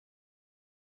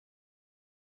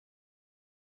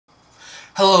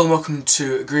Hello and welcome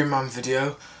to a Green Man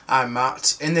video. I'm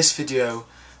Matt. In this video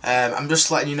I'm just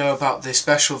letting you know about the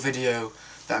special video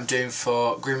that I'm doing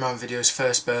for GreenManVideos'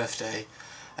 first birthday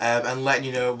and letting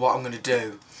you know what I'm going to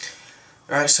do.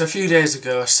 Right, so a few days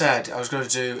ago I said I was going to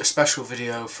do a special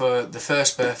video for the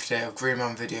first birthday of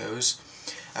GreenManVideos,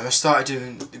 and I started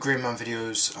doing the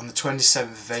GreenManVideos on the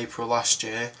 27th of April last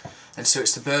year, and so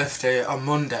it's the birthday on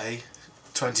Monday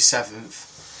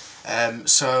 27th.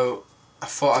 So I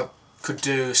thought I could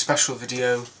do a special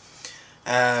video.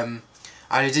 I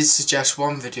did suggest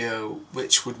one video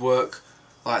which would work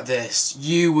like this.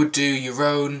 You would do your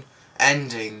own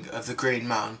ending of the Green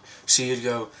Man, so you'd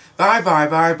go bye bye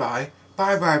bye bye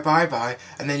bye bye bye bye,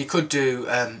 and then you could do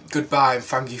goodbye and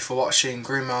thank you for watching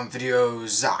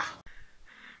GreenManVideos.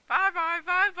 Bye bye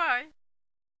bye bye.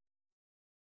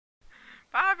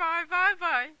 Bye bye bye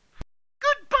bye.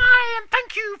 Goodbye and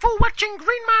thank you for watching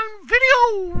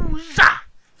GreenManVideos.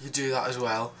 You do that as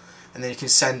well, and then you can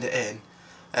send it in.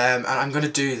 And I'm going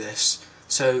to do this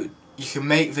so you can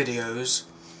make videos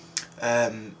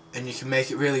and you can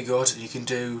make it really good, and you can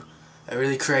do a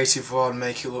really creative one,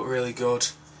 make it look really good,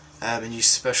 and use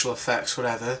special effects,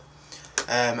 whatever,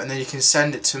 and then you can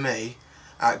send it to me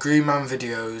at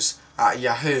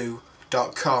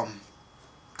GreenManVideos@yahoo.com.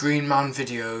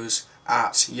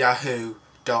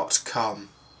 GreenManVideos@yahoo.com.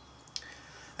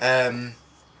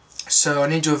 So I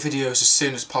need your videos as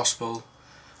soon as possible.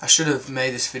 I should have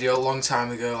made this video a long time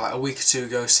ago, like a week or two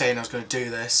ago, saying I was going to do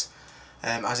this,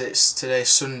 as it's today's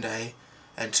Sunday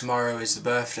and tomorrow is the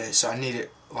birthday, so I need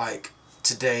it like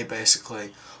today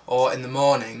basically, or in the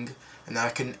morning, and then I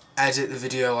can edit the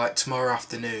video like tomorrow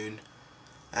afternoon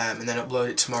and then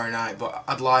upload it tomorrow night. But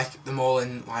I'd like them all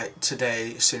in like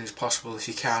today as soon as possible if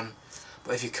you can,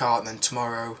 but if you can't, then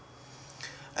tomorrow.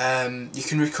 You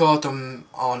can record them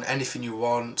on anything you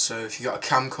want, so if you've got a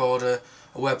camcorder,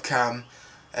 a webcam,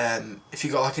 if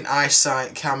you've got like an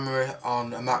iSight camera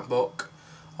on a MacBook,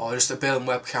 or just a built-in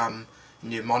webcam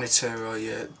in your monitor or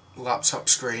your laptop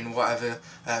screen, whatever,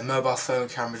 mobile phone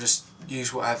camera, just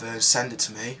use whatever and send it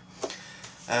to me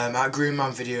at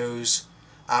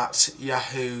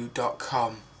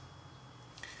GreenManVideos@yahoo.com.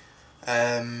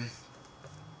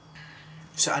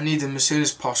 So I need them as soon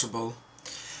as possible.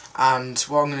 And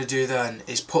what I'm going to do then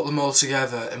is put them all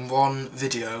together in one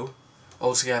video,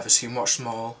 all together, so you can watch them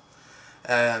all.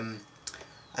 And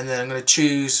then I'm going to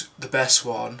choose the best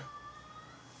one,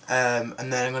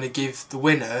 and then I'm going to give the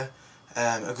winner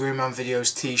a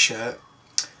GreenManVideos t-shirt.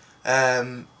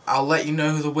 I'll let you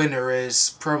know who the winner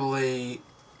is probably,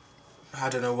 I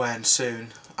don't know when,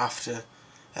 soon after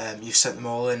you've sent them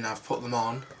all in and I've put them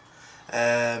on.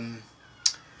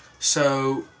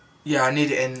 So yeah, I need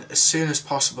it in as soon as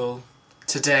possible.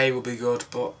 Today will be good,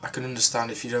 but I can understand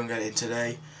if you don't get it in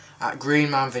today. At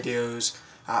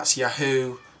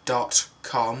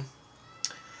GreenManVideos@yahoo.com.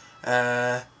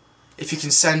 If you can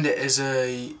send it as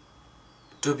a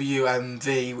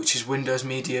WMV, which is Windows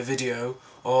Media Video,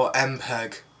 or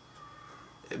MPEG,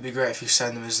 it'd be great if you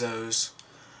send them as those.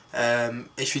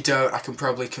 If you don't, I can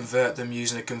probably convert them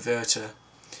using a converter.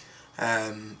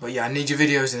 But yeah, I need your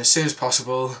videos in as soon as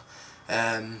possible.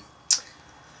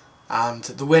 And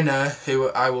the winner,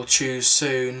 who I will choose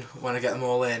soon when I get them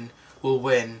all in, will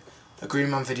win a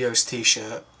GreenManVideos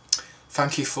t-shirt.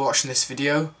 Thank you for watching this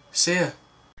video. See ya.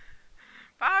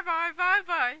 Bye bye bye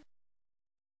bye.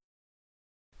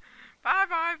 Bye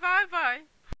bye bye bye.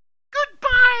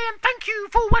 Goodbye and thank you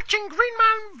for watching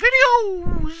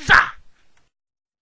GreenManVideos.